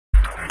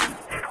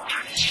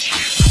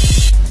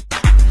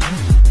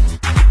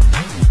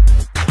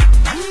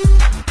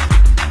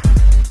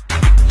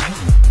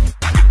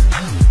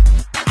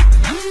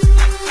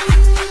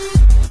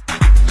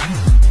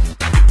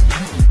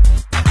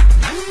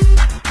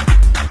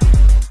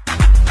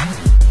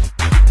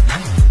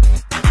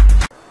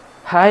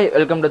Hi,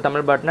 welcome to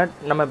Tamilbotnet.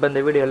 நம்ம இப்போ இந்த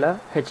வீடியோவில்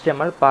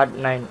HTML பார்ட்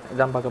 9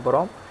 இதான் பார்க்க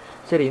போகிறோம்.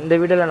 சரி, இந்த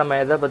வீடியோவில் நம்ம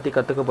எதை பற்றி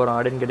கற்றுக்க போகிறோம்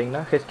அப்படின்னு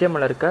கேட்டிங்கன்னா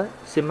HTML இருக்க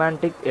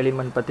சிமாண்டிக்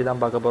எலிமெண்ட் பற்றி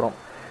தான் பார்க்க போகிறோம்.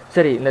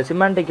 சரி, இந்த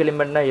சிமாண்டிக்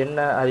எலிமெண்ட்னா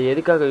என்ன, அது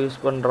எதுக்காக யூஸ்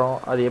பண்ணுறோம்,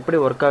 அது எப்படி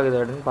ஒர்க் ஆகுது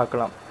அப்படின்னு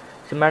பார்க்கலாம்.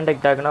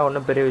 சிமாண்டிக் டேக்னால்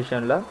ஒன்றும் பெரிய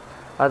விஷயம் இல்லை.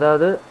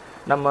 அதாவது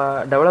நம்ம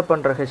டெவலப்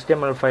பண்ணுற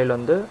HTML ஃபைல்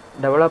வந்து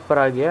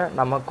டெவலப்பர் ஆகிய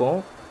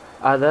நமக்கும்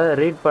அதை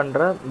ரீட்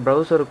பண்ணுற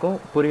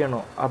ப்ரௌசருக்கும்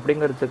புரியணும்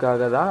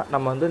அப்படிங்கிறதுக்காக தான்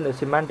நம்ம வந்து இந்த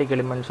சிமாண்டிக்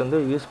எலிமெண்ட்ஸ் வந்து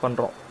யூஸ்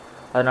பண்ணுறோம்.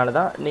 அதனால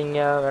தான்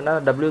நீங்கள்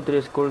வேணால்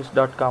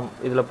w3schools.com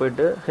இதில்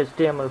போய்ட்டு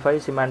HTML5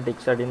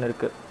 சிமாண்டிக்ஸ் அப்படின்னு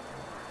இருக்குது.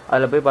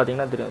 அதில் போய்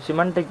பார்த்தீங்கன்னா தெரியும்.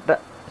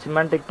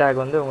 சிமாண்டிக் டேக்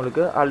வந்து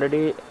உங்களுக்கு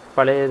ஆல்ரெடி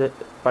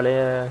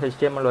பழைய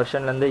HTML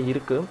வெர்ஷன்லேருந்தே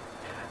இருக்குது.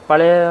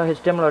 பழைய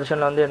HTML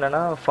வெர்ஷனில் வந்து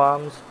என்னென்னா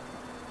ஃபார்ம்ஸ்,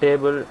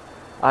 டேபிள்,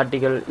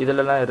 ஆர்டிக்கல்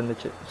இதிலலாம்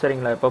இருந்துச்சு.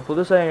 சரிங்களா? இப்போ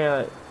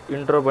புதுசாக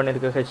இன்ட்ரோ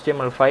பண்ணியிருக்க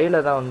HTML5ல்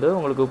தான் வந்து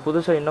உங்களுக்கு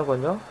புதுசாக இன்னும்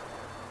கொஞ்சம்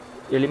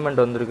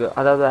எலிமெண்ட் வந்திருக்கு.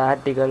 அதாவது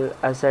article,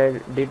 aside,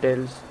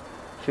 details,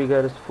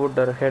 figures,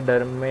 footer,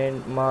 header, main,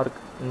 mark,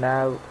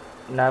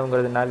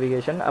 நேவ்ங்கிறது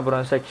navigation,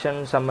 அப்புறம் செக்ஷன்,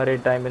 சம்மரி,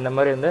 டைம், இந்த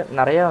மாதிரி வந்து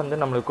நிறையா வந்து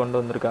நம்மளுக்கு கொண்டு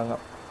வந்திருக்காங்க.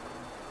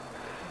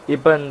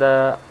 இப்போ இந்த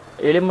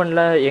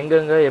எலிமெண்ட்டில்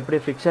எங்கெங்கே எப்படி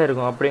ஃபிக்ஸ்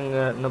ஆகிருக்கும்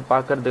அப்படிங்கன்னு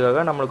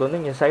பார்க்குறதுக்காக நம்மளுக்கு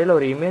வந்து இங்கே சைடில்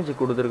ஒரு இமேஜ்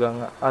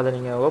கொடுத்துருக்காங்க. அதை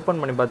நீங்கள்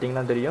ஓப்பன் பண்ணி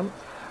பார்த்தீங்கன்னா தெரியும்.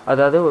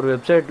 அதாவது ஒரு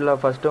வெப்சைட்டில்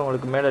ஃபஸ்ட்டு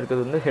உங்களுக்கு மேலே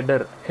இருக்கிறது வந்து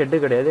ஹெட்டு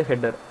கிடையாது,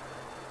 ஹெட்டர்.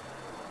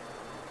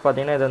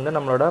 பார்த்தீங்கன்னா இது வந்து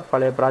நம்மளோட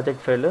பழைய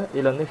ப்ராஜெக்ட் ஃபைலு.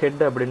 இதில் வந்து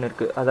ஹெட் அப்படின்னு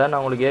இருக்குது. அதாவது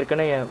நான் உங்களுக்கு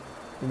ஏற்கனவே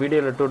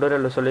வீடியோவில்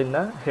டியூட்டோரியலில்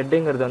சொல்லியிருந்தேன்.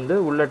 ஹெட்டுங்கிறது வந்து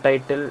உள்ள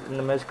டைட்டில்,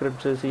 இந்த மாதிரி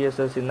ஸ்கிரிப்ட்ஸு,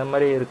 சிஎஸ்எஸ் இந்த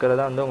மாதிரி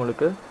இருக்கிறதா வந்து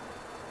உங்களுக்கு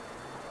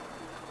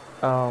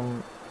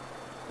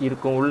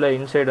இருக்கும், உள்ள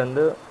இன்சைடு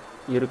வந்து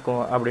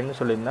இருக்கும் அப்படின்னு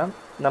சொல்லியிருந்தேன்.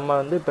 நம்ம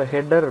வந்து இப்போ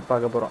ஹெட்டர்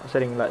பார்க்க போகிறோம்.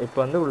 சரிங்களா? இப்போ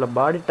வந்து உள்ள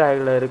பாடி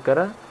டேக்கில்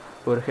இருக்கிற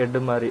ஒரு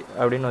ஹெட்டு மாதிரி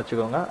அப்படின்னு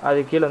வச்சுக்கோங்க.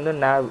 அது கீழே வந்து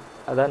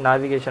அதாவது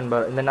நேவிகேஷன்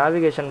பார். இந்த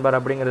நேவிகேஷன் பார்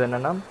அப்படிங்கிறது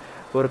என்னென்னா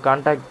ஒரு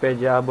கான்டாக்ட்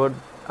பேஜ்,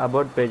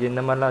 அபவுட் பேஜ்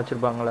இந்த மாதிரிலாம்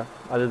வச்சுருப்பாங்களே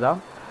அதுதான்.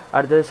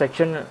 அடுத்தது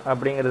செக்ஷன்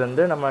அப்படிங்கிறது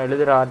வந்து நம்ம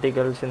எழுதுகிற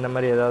ஆர்டிகல்ஸ் இந்த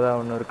மாதிரி ஏதாவது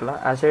ஒன்று இருக்கலாம்.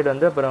 அசைடு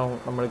வந்து அப்புறம்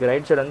நம்மளுக்கு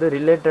ரைட் சைடு வந்து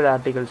ரிலேட்டட்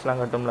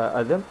ஆர்டிகல்ஸ்லாம் கட்டும்ல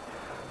அது.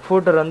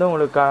 ஃபூட்டர் வந்து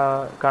உங்களுக்கு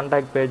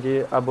கான்டாக்ட் பேஜ்,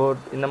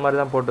 அபவுட் இந்த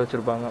மாதிரி தான் போட்டு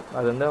வச்சுருப்பாங்க.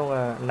 அது வந்து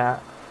அவங்க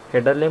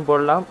ஹெட்டர்லேயும்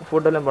போடலாம்,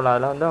 ஃபூட்டர்லேயும் போடலாம்.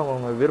 அதெல்லாம் வந்து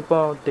அவங்க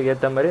விருப்பத்துக்கு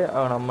ஏற்ற மாதிரி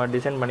நம்ம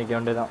டிசைன் பண்ணிக்க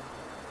வேண்டியதான்.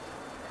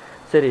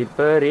 சரி,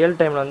 இப்போ ரியல்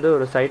டைமில் வந்து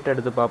ஒரு சைட்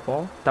எடுத்து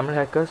பார்ப்போம்.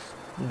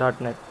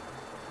 tamilhackers.net.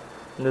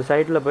 இந்த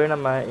சைட்டில் போய்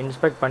நம்ம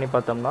இன்ஸ்பெக்ட் பண்ணி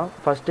பார்த்தோம்னா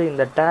ஃபஸ்ட்டு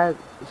இந்த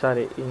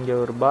இங்கே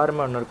ஒரு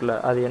பார்மே ஒன்று இருக்குல்ல,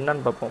 அது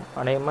என்னன்னு பார்ப்போம்.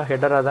 அநேகமாக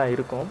ஹெட்டராக தான்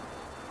இருக்கும்.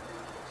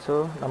 ஸோ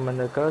நம்ம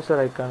இந்த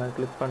கர்சர் ஐக்கானை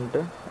கிளிக்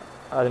பண்ணிட்டு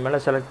அது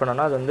மேலே செலக்ட்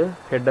பண்ணோன்னா அது வந்து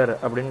ஹெட்டர்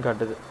அப்படின்னு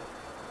காட்டுது.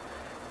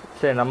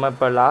 சரி, நம்ம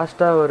இப்போ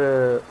லாஸ்ட்டாக ஒரு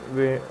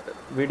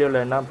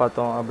வீடியோவில் என்ன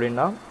பார்த்தோம்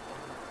அப்படின்னா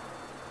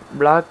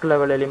block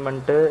level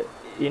element,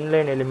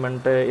 inline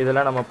element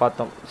இதெல்லாம் நம்ம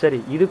பார்த்தோம். சரி,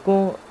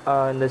 இதுக்கும்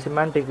இந்த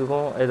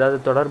சிமாண்டிக்குக்கும் ஏதாவது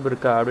தொடர்பு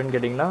இருக்கா அப்படின்னு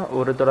கேட்டிங்கன்னா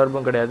ஒரு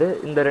தொடர்பும் கிடையாது.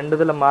 இந்த ரெண்டு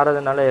இதில்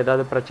மாறதுனால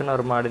ஏதாவது பிரச்சனை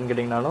வருமா அப்படின்னு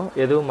கேட்டிங்கனாலும்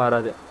எதுவும்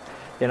மாறாது.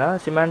 ஏன்னா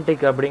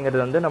சிமாண்டிக்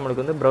அப்படிங்கிறது வந்து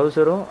நம்மளுக்கு வந்து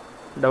ப்ரௌசரும்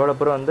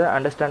டெவலப்பரும் வந்து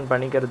அண்டர்ஸ்டாண்ட்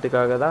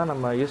பண்ணிக்கிறதுக்காக தான்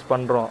நம்ம யூஸ்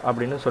பண்ணுறோம்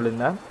அப்படின்னு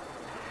சொல்லியிருந்தேன்.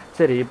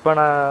 சரி, இப்போ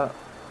நான்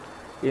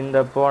இந்த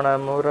போன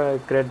முறை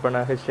க்ரியேட் பண்ண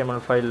HTML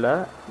ஃபைலில்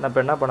நான்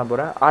இப்போ என்ன பண்ண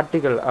போகிறேன்,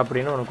 ஆர்டிக்கல்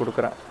அப்படின்னு ஒன்று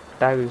கொடுக்குறேன்,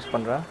 டேக் யூஸ்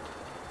பண்ணுறேன்.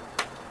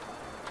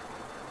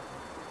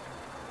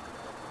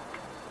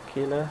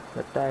 கீழே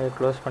இந்த டேகை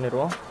க்ளோஸ்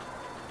பண்ணிடுவோம்.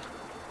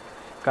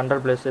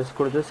 Ctrl+S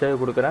கொடுத்து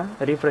சேவ் கொடுக்குறேன்,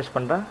 ரீஃப்ரெஷ்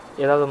பண்ணுறேன்.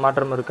 ஏதாவது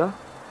மாற்றம் இருக்கா?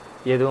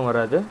 எதுவும்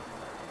வராது.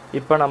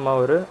 இப்போ நம்ம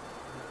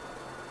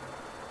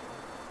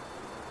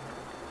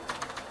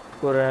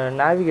ஒரு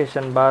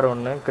நேவிகேஷன் பார்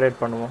ஒன்று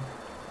க்ரியேட் பண்ணுவோம்.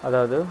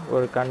 அதாவது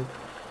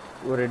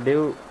ஒரு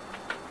டிவ்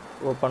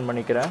ஓப்பன்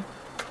பண்ணிக்கிறேன்.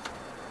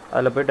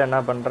 அதில் போய்ட்டு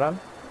என்ன பண்ணுறேன்,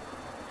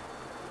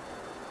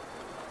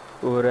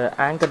 ஒரு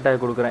ஆங்கர்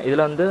டேக் கொடுக்குறேன்.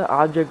 இதில் வந்து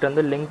ஆப்ஜெக்ட்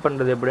வந்து லிங்க்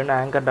பண்ணுறது எப்படின்னு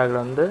ஆங்கர்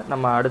டேக்கில் வந்து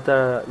நம்ம அடுத்த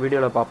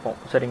வீடியோவில் பார்ப்போம்.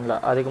 சரிங்களா?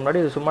 அதுக்கு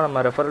முன்னாடி இது சும்மா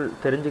நம்ம ரெஃபரல்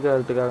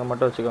தெரிஞ்சுக்கிறதுக்காக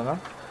மட்டும் வச்சுக்கோங்க.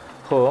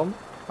 ஹோம்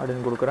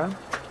அப்படின்னு கொடுக்குறேன்.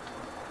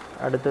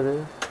 அடுத்தது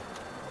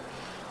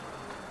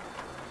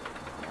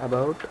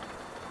அபவுட்,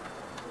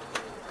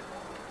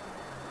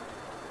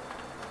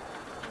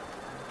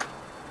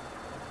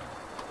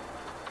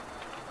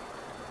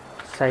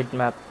 சைட்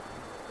மேப்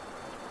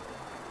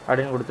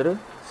அப்படின்னு கொடுத்துட்டு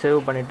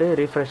சேவ் பண்ணிவிட்டு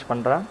ரீஃப்ரெஷ்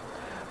பண்ணுறேன்.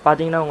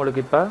 பார்த்தீங்கன்னா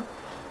உங்களுக்கு இப்போ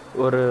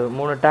ஒரு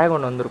 3 டேக்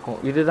ஒன்று வந்திருக்கும்.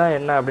 இதுதான்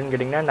என்ன அப்படின்னு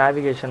கேட்டிங்கன்னா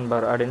நேவிகேஷன்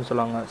பார் அப்படின்னு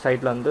சொல்லுவாங்க.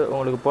 சைட்டில் வந்து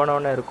உங்களுக்கு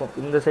போனவொன்னே இருக்கும்.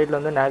 இந்த சைட்டில்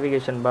வந்து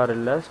நேவிகேஷன் பார்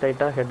இல்லை,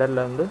 ஸ்ட்ரைட்டாக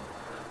ஹெட்டரில் வந்து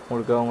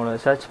உங்களுக்கு அவங்கள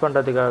சர்ச்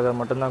பண்ணுறதுக்காக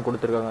மட்டும்தான்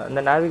கொடுத்துருக்காங்க.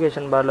 இந்த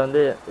நேவிகேஷன் பாரில்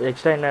வந்து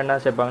எக்ஸ்ட்ரா என்ன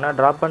சேர்ப்பாங்கன்னா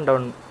ட்ராப் அண்ட்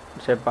டவுன்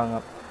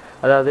சேர்ப்பாங்க.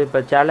 அதாவது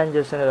இப்போ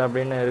சேலஞ்சஸ்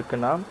அப்படின்னு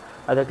இருக்குன்னா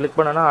அதை கிளிக்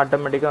பண்ணோன்னா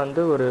ஆட்டோமேட்டிக்காக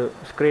வந்து ஒரு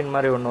ஸ்க்ரீன்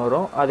மாதிரி ஒன்று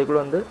வரும்.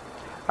 அதுக்குள்ளே வந்து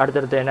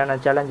அடுத்தடுத்து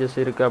என்னென்ன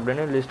சேலஞ்சஸ் இருக்குது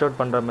அப்படின்னு லிஸ்ட்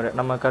அவுட் பண்ணுற மாதிரி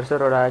நம்ம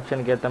கர்சரோட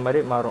ஆக்ஷனுக்கு ஏற்ற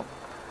மாதிரி மாறும்.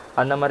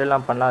 அந்த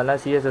மாதிரிலாம் பண்ணலாம். அதெல்லாம்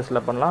சிஎஸ்எஸில்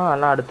பண்ணலாம்.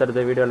 அதெல்லாம்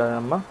அடுத்தடுத்த வீடியோவில்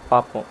நம்ம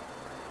பார்ப்போம்.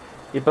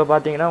 இப்போ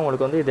பார்த்தீங்கன்னா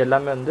உங்களுக்கு வந்து இது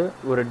எல்லாமே வந்து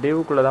ஒரு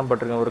டிவ்க்குள்ளே தான்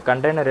போட்டிருக்கேன், ஒரு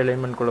கண்டெய்னர்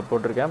எலிமெண்ட்குள்ளே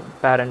போட்டிருக்கேன்,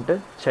 பேரண்ட்டு,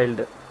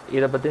 சைல்டு.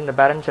 இதை பற்றி இந்த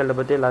பேரண்ட் சைல்டை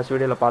பற்றி லாஸ்ட்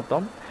வீடியோவில்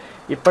பார்த்தோம்.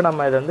 இப்போ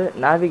நம்ம இதை வந்து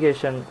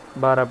நேவிகேஷன்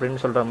பார்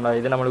அப்படின்னு சொல்கிறோம்ல,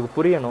 இது நம்மளுக்கு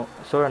புரியணும்.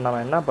 ஸோ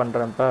நம்ம என்ன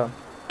பண்ணுறோம், இப்போ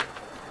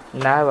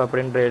nav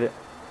அப்படின்ற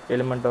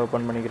எலிமெண்ட்டை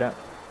ஓப்பன் பண்ணிக்கிறேன்.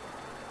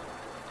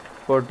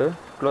 போட்டு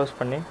க்ளோஸ்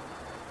பண்ணி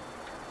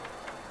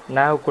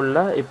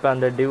நாவுக்குள்ளே இப்போ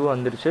அந்த டிவ்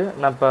வந்துருச்சு.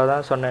 நான் இப்போ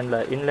தான் சொன்னேன்ல,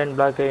 இன்லைன்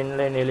பிளாக்கு,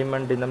 இன்லைன்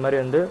எலிமெண்ட் இந்த மாதிரி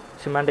வந்து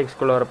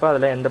சிமாண்டிக்ஸ்குள்ளே வரப்போ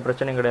அதில் எந்த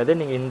பிரச்சனையும் கிடையாது.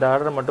 நீங்கள் இந்த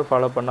ஆர்டரை மட்டும்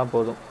ஃபாலோ பண்ணால்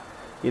போதும்.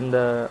 இந்த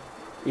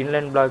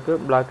இன்லைன் பிளாக்கு,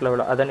 பிளாக்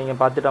லெவல் அதை நீங்கள்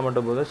பார்த்துட்டா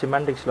மட்டும் போதும்.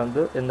 சிமாண்டிக்ஸில்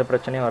வந்து எந்த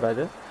பிரச்சனையும்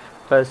வராது.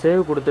 இப்போ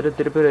சேவ் கொடுத்துட்டு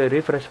திருப்பி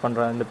ரீஃப்ரெஷ்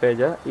பண்ணுறேன் இந்த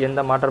பேஜை. எந்த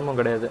மாற்றமும்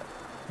கிடையாது.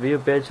 வியூ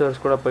பேஜ்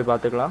சோர்ஸ் கூட போய்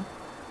பார்த்துக்கலாம்.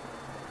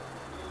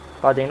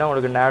 பார்த்தீங்கன்னா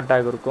உங்களுக்கு nav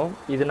டேக் இருக்கும்.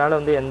 இதனால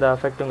வந்து எந்த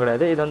அஃபெக்ட்டும்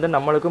கிடையாது. இது வந்து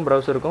நம்மளுக்கும்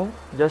ப்ரௌசருக்கும்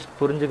ஜஸ்ட்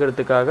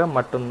புரிஞ்சுக்கிறதுக்காக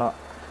மட்டும்தான்.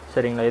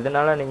 சரிங்களா?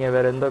 இதனால் நீங்கள்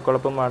வேறு எந்த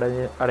குழப்பமும்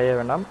அடைய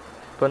வேணாம்.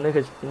 இப்போ வந்து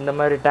இந்த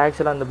மாதிரி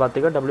டேக்ஸ் எல்லாம் வந்து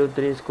பார்த்துக்க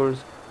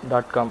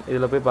w3schools.com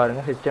இதில் போய்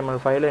பாருங்கள்.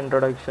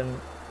 HTML5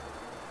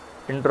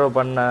 இன்ட்ரோ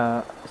பண்ண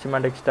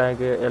சிமாண்டிக்ஸ்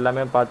டேக்கு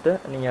எல்லாமே பார்த்து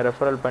நீங்கள்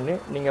ரெஃபரல் பண்ணி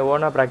நீங்கள்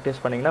ஓனாக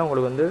ப்ராக்டிஸ் பண்ணிங்கன்னா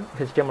உங்களுக்கு வந்து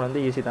HTML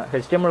வந்து ஈஸி தான்.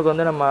 HTMLக்கு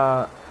வந்து நம்ம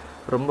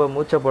ரொம்ப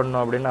மூச்சை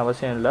போடணும் அப்படின்னு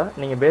அவசியம் இல்லை.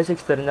 நீங்கள்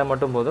பேசிக்ஸ் தெரிஞ்சால்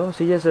மட்டும் போதும்.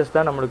 CSS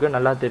தான் நம்மளுக்கு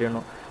நல்லா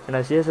தெரியணும்.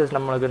 ஏன்னா CSS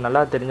நம்மளுக்கு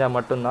நல்லா தெரிஞ்சால்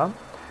மட்டும்தான்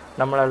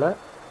நம்மளால்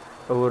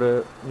ஒரு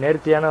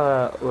நேர்த்தியான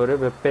ஒரு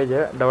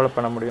வெப்பேஜை டெவலப்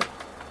பண்ண முடியும்.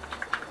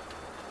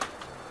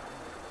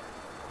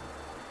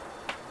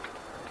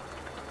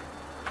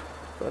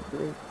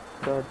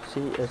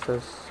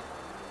 public.css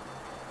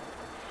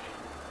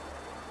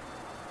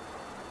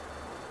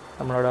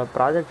நம்மளோட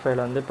ப்ராஜெக்ட்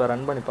ஃபைலை வந்து இப்போ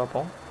ரன் பண்ணி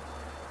பார்ப்போம்.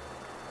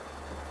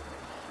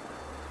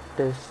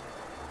 டெஸ்ட்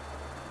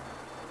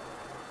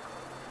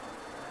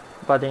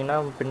பார்த்தீங்கன்னா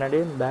பின்னாடி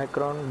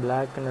பேக்ரவுண்ட்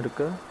பிளாக்னு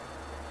இருக்குது.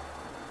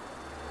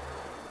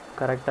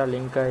 கரெக்டாக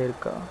லிங்க்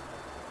ஆகிருக்கா?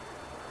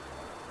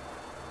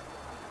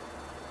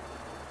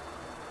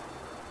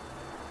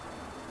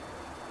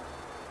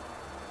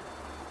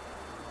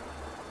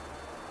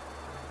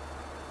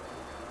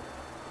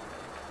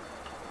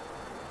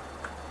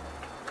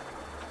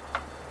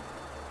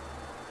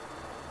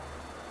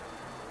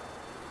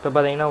 இப்போ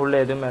பார்த்தீங்கன்னா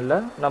உள்ளே எதுவுமே இல்லை.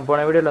 நான்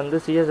போன வீடியோவில் வந்து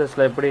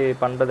CSSல எப்படி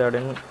பண்ணுறது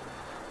அப்படின்னு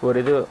ஒரு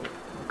இது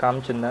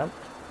காமிச்சிருந்தேன்.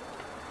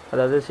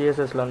 அதாவது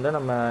CSSல வந்து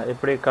நம்ம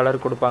எப்படி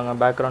கலர் கொடுப்பாங்க,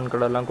 பேக்ரவுண்ட்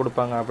கலர்லாம்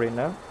கொடுப்பாங்க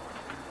அப்படின்னு.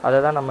 அதை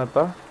தான் நம்ம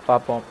இப்போ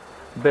பார்ப்போம்.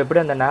 இப்போ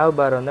எப்படி அந்த nav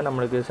பார் வந்து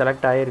நம்மளுக்கு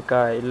செலக்ட்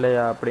ஆகிருக்கா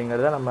இல்லையா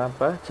அப்படிங்கிறத நம்ம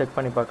இப்போ செக்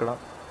பண்ணி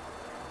பார்க்கலாம்.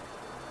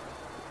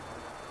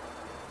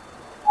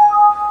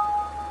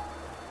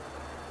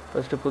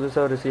 ஃபஸ்ட்டு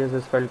புதுசாக ஒரு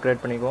CSS ஃபைல்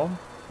க்ரியேட் பண்ணிக்குவோம்.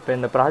 இப்போ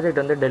இந்த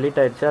ப்ராஜெக்ட் வந்து டெலீட்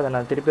ஆகிடுச்சு. அதை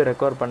நான் திருப்பி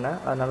ரெக்கவர்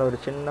பண்ணேன். அதனால் ஒரு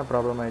சின்ன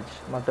ப்ராப்ளம்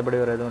ஆகிடுச்சு. மற்றபடி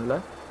வேறு எதுவும் இல்லை.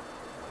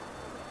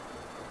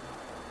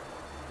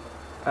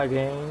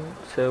 அகெயின்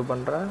சேவ்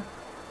பண்ணுறேன்.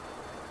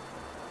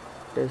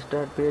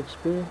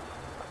 test.php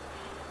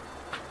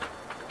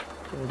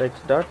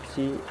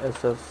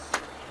index.css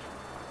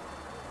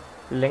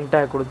லிங்க்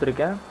டேக்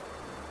கொடுத்துருக்கேன்.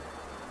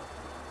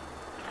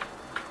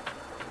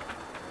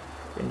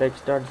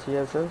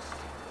 index.css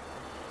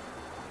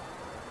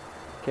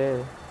okay.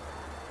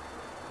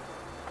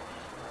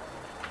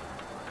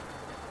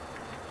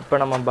 இப்போ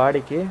நம்ம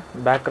பாடிக்கு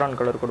பேக்ரவுண்ட்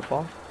கலர்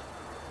கொடுப்போம்.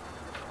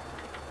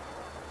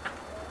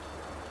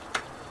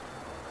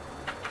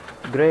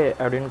 கிரே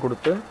அப்படின்னு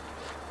கொடுத்து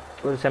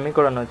ஒரு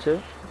செமிகோலன் வச்சு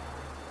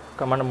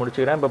கமெண்ட்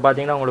முடிச்சுக்கிறேன். இப்போ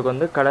பார்த்தீங்கன்னா உங்களுக்கு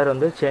வந்து கலர்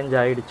வந்து சேஞ்ச்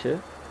ஆகிடுச்சு.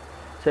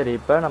 சரி,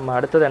 இப்போ நம்ம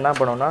அடுத்தது என்ன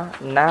பண்ணோம்னா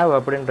nav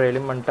அப்படின்ற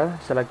எலிமெண்ட்டை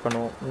செலக்ட்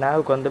பண்ணுவோம்.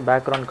 navக்கு வந்து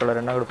பேக்ரவுண்ட்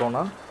கலர் என்ன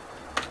கொடுப்போம்னா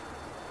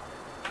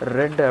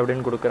ரெட்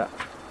அப்படின்னு கொடுக்குறேன்.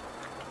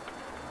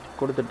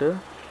 கொடுத்துட்டு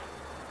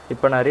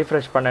இப்போ நான்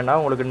ரீஃப்ரெஷ் பண்ணேன்னா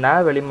உங்களுக்கு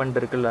nav எலிமெண்ட்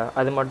இருக்குல்ல,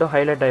 அது மட்டும்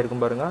ஹைலைட்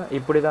ஆகிருக்கும் பாருங்கள்.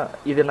 இப்படி தான்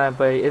இது நான்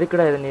இப்போ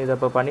எதுக்குடா இது நீ இதை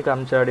இப்போ பண்ணி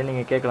காமிச்ச அப்படின்னு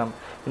நீங்கள் கேட்கலாம்.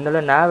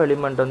 இதனால் nav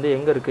எலிமெண்ட் வந்து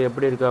எங்கே இருக்குது,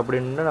 எப்படி இருக்குது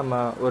அப்படின்னு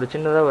நம்ம ஒரு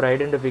சின்னதாக ஒரு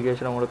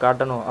ஐடென்டிஃபிகேஷன் உங்களுக்கு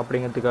காட்டணும்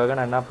அப்படிங்கிறதுக்காக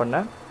நான் என்ன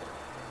பண்ணேன்,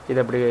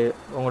 இது அப்படி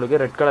உங்களுக்கு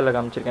ரெட் கலரில்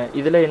காமிச்சிருக்கேன்.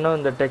 இதில் இன்னும்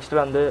இந்த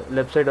டெக்ஸ்ட்டில் வந்து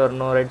லெஃப்ட் சைடு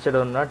வரணும், ரைட் சைடு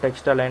வரணும்னா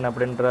டெக்ஸ்ட் அலைன்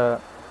அப்படின்ற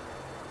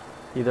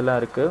இதெல்லாம்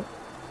இருக்குது.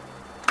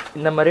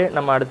 இந்த மாதிரி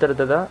நம்ம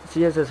அடுத்தடுத்ததாக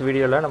CSS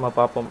வீடியோவில் நம்ம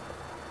பார்ப்போம்.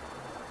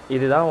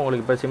 இதுதான்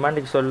உங்களுக்கு இப்போ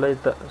சிமாண்டிக்ஸ்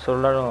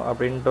சொல்லணும்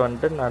அப்படின்ட்டு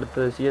வந்துட்டு நான்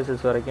அடுத்த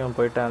CSS வரைக்கும்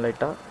போயிட்டேன்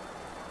லைட்டாக.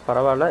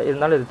 பரவாயில்ல,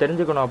 இருந்தாலும் இது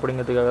தெரிஞ்சுக்கணும்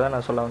அப்படிங்கிறதுக்காக தான்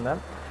நான் சொல்ல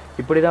வந்தேன்.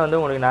 இப்படி தான் வந்து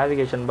உங்களுக்கு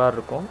நேவிகேஷன் பார்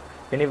இருக்கும்.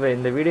 எனிவே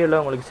இந்த வீடியோவில்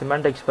உங்களுக்கு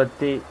சிமாண்டிக்ஸ்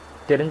பற்றி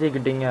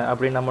தெரிஞ்சுக்கிட்டீங்க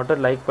அப்படின்னா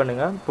மட்டும் லைக்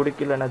பண்ணுங்கள்.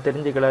 பிடிக்கலன்னா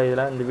தெரிஞ்சுக்கல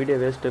இதெல்லாம் இந்த வீடியோ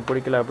வேஸ்ட்டு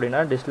பிடிக்கல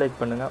அப்படின்னா டிஸ்லைக்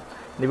பண்ணுங்கள்.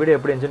 இந்த வீடியோ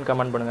எப்படி இருந்துச்சுன்னு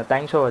கமெண்ட் பண்ணுங்கள்.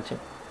 தேங்க்ஸ் ஃபார்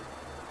வாட்சிங்.